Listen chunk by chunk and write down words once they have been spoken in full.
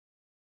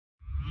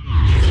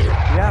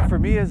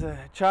me as a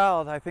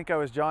child, I think I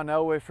was John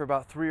Elway for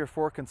about 3 or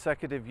 4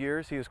 consecutive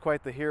years. He was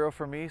quite the hero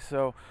for me,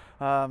 so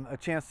a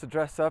chance to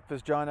dress up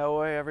as John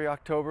Elway every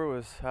October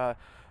was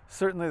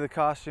certainly the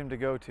costume to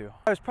go to.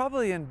 I was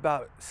probably in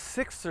about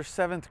 6th or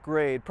 7th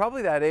grade,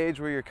 probably that age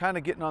where you're kind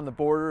of getting on the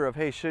border of,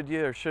 hey, should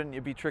you or shouldn't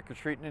you be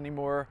trick-or-treating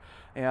anymore?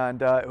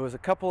 And it was a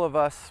couple of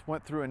us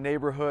went through a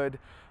neighborhood.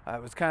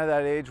 It was kind of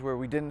that age where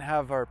we didn't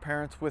have our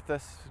parents with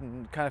us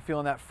and kind of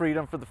feeling that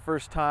freedom for the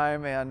first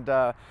time. And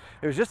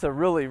it was just a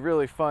really,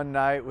 really fun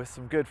night with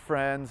some good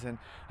friends. And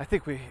I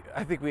think we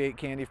ate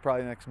candy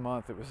probably next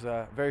month. It was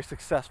very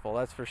successful,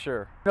 that's for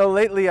sure. You know,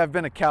 lately I've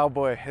been a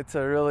cowboy. It's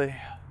a really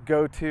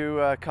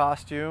go-to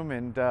costume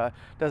and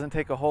doesn't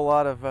take a whole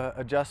lot of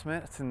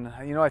adjustments. And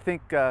you know, I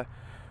think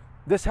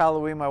this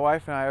Halloween my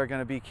wife and I are going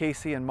to be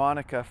Casey and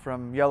Monica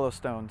from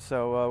Yellowstone.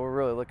 So we're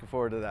really looking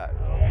forward to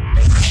that.